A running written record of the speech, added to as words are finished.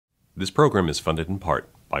This program is funded in part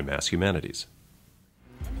by Mass Humanities.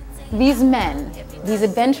 These men, these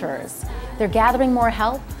adventurers, they're gathering more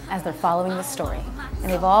help as they're following the story.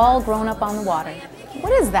 And they've all grown up on the water.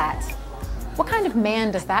 What is that? What kind of man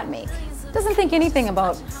does that make? Doesn't think anything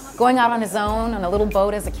about going out on his own on a little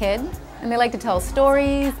boat as a kid. And they like to tell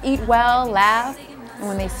stories, eat well, laugh. And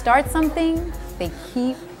when they start something, they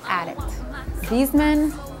keep at it. These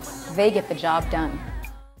men, they get the job done.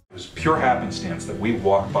 It was pure happenstance that we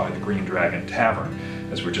walked by the Green Dragon Tavern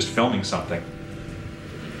as we're just filming something.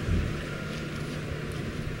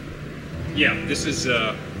 Yeah, this is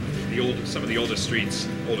some of the oldest streets,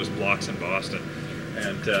 oldest blocks in Boston.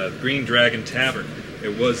 And Green Dragon Tavern,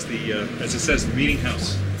 it was the, as it says, the meeting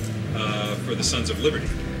house for the Sons of Liberty.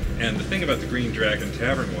 And the thing about the Green Dragon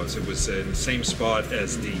Tavern was it was in the same spot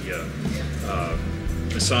as the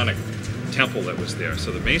Masonic temple that was there.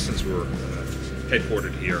 So the Masons were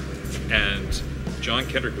headquartered here, and John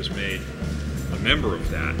Kendrick was made a member of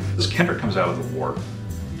that. This Kendrick comes out of the war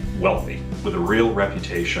wealthy, with a real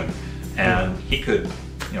reputation, and he could,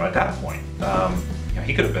 at that point,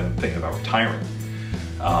 he could have been thinking about retiring.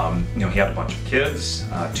 He had a bunch of kids,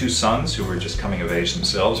 2 sons who were just coming of age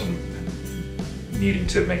themselves and needing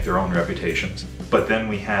to make their own reputations. But then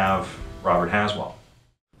we have Robert Haswell.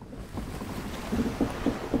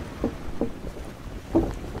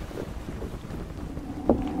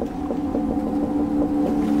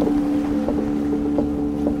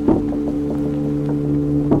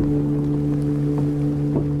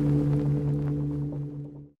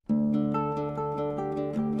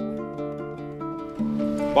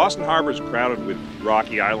 Boston Harbor is crowded with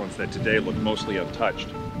rocky islands that today look mostly untouched.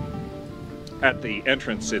 At the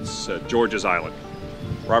entrance, it's George's Island.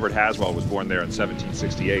 Robert Haswell was born there in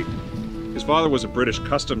 1768. His father was a British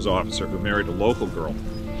customs officer who married a local girl.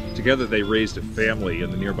 Together they raised a family in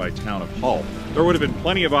the nearby town of Hull. There would have been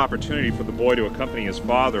plenty of opportunity for the boy to accompany his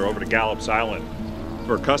father over to Gallup's Island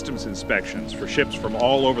for customs inspections for ships from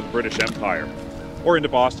all over the British Empire, or into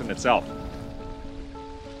Boston itself.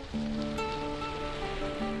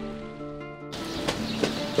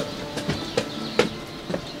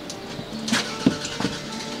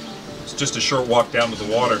 Just a short walk down to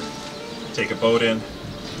the water, take a boat in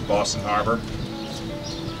Boston Harbor.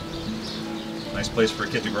 Nice place for a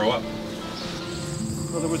kid to grow up.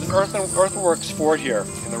 Well, there was an earthworks fort here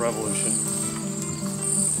in the Revolution.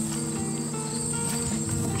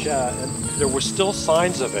 And there were still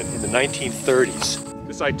signs of it in the 1930s.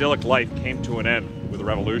 This idyllic life came to an end with the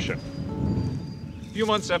Revolution. A few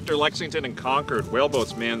months after Lexington and Concord,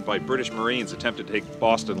 whaleboats manned by British Marines attempted to take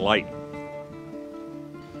Boston Light.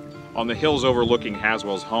 On the hills overlooking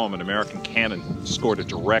Haswell's home, an American cannon scored a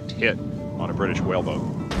direct hit on a British whaleboat.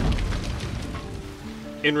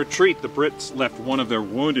 In retreat, the Brits left one of their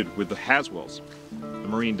wounded with the Haswells. The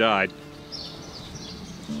Marine died.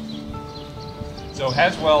 So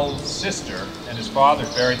Haswell's sister and his father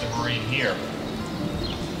buried the Marine here,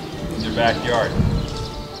 in their backyard.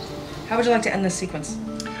 How would you like to end this sequence?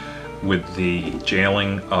 With the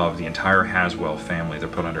jailing of the entire Haswell family. They're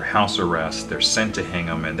put under house arrest, they're sent to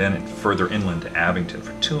Hingham, and then further inland to Abington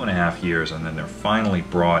for 2.5 years, and then they're finally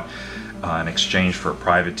brought in exchange for a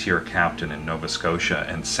privateer captain in Nova Scotia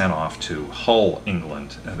and sent off to Hull,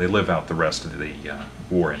 England. They live out the rest of the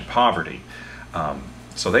war in poverty.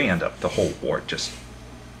 So they end up, the whole war, just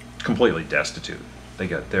completely destitute.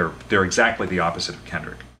 They're exactly the opposite of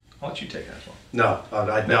Kendrick. I'll let you take Haswell. No,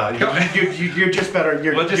 you're just better.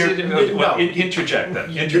 Interject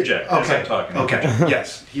then. Interject. Okay. As I'm talking. Okay.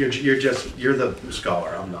 Yes. You're the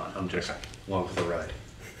scholar. I'm not. I'm just along for the ride.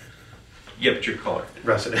 Yeah, but you're colored.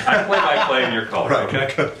 Resident. I play by play and you're colored. Right.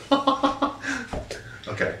 Okay.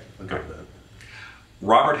 Okay. I'm good with that.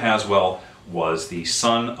 Robert Haswell was the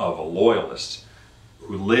son of a loyalist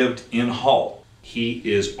who lived in Hull. He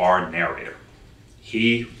is our narrator.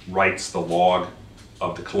 He writes the log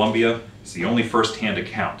of the Columbia. It's the only first-hand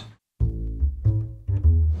account.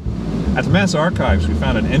 At the Mass Archives, we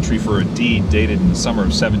found an entry for a deed dated in the summer of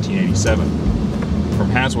 1787 from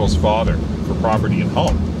Haswell's father for property in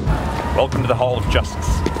Hull. Welcome to the Hall of Justice.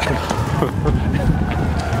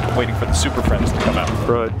 Waiting for the Super Friends to come out.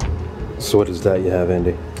 Right. So what is that you have,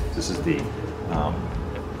 Andy? This is the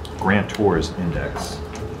Grand Tours Index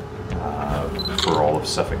for all of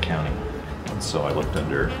Suffolk County. And so I looked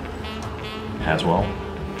under Haswell,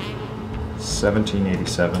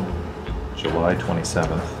 1787, July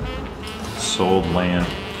 27th, sold land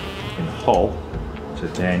in Hull to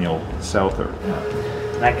Daniel Souther.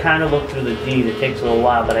 And I kind of looked through the deed, it takes a little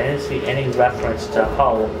while, but I didn't see any reference to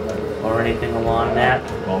Hull or anything along that.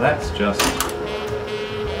 Well, that's just...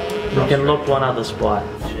 You can look one other spot.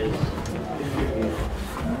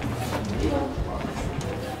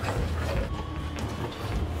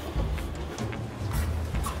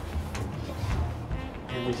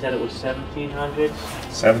 said it was 1700s?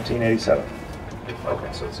 1787.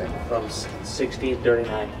 Okay, so the same. From 1639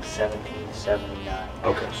 to 1779.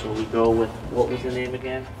 Okay. So we go with, what was the name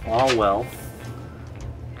again? Falwell,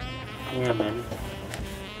 Hammond,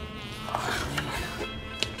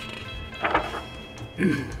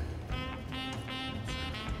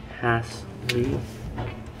 Haswell.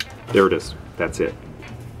 There it is. That's it.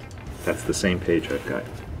 That's the same page I've got.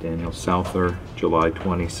 Daniel Souther, July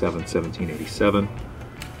 27, 1787.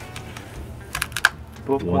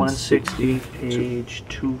 Book 160, page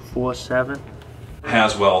 247.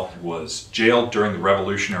 Haswell was jailed during the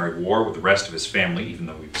Revolutionary War with the rest of his family, even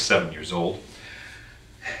though he was 7 years old.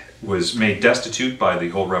 Was made destitute by the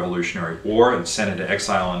whole Revolutionary War and sent into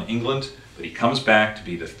exile in England, but he comes back to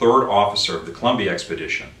be the 3rd officer of the Columbia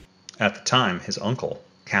expedition. At the time, his uncle,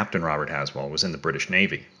 Captain Robert Haswell, was in the British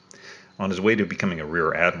Navy. On his way to becoming a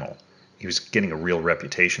rear admiral, he was getting a real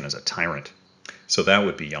reputation as a tyrant. So that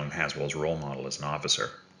would be young Haswell's role model as an officer.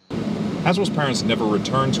 Haswell's parents never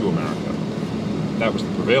returned to America. That was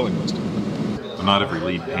the prevailing wisdom. But not every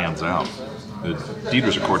lead pans out. The deed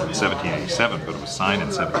was recorded in 1787, but it was signed in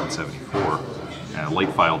 1774. And late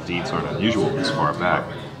filed deeds aren't unusual this far back.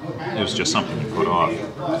 It was just something you put off.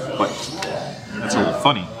 But that's a little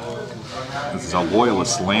funny. This is how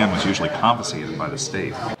Loyalist land was usually confiscated by the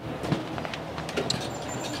state.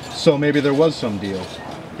 So maybe there was some deal.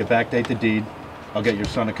 You backdate the deed, I'll get your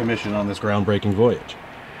son a commission on this groundbreaking voyage.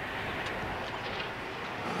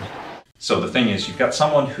 So the thing is, you've got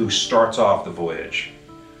someone who starts off the voyage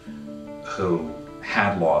who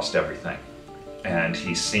had lost everything. And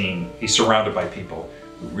he's surrounded by people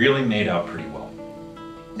who really made out pretty well.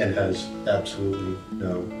 And has absolutely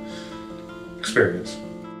no experience.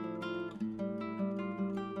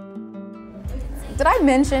 Did I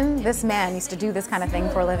mention this man used to do this kind of thing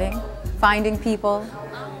for a living? Finding people?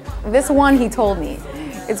 This one, he told me,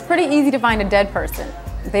 it's pretty easy to find a dead person.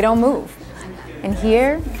 They don't move. And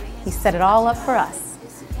here, he set it all up for us.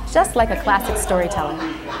 Just like a classic storyteller.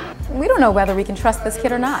 We don't know whether we can trust this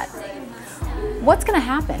kid or not. What's gonna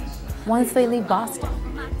happen once they leave Boston?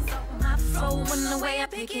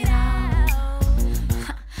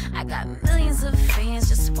 I got millions of fans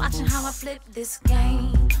just watching how I flip this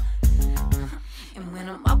game. And when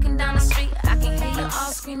I'm walking down the street, I can hear you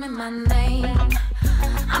all screaming my name.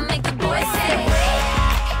 I make the boys say,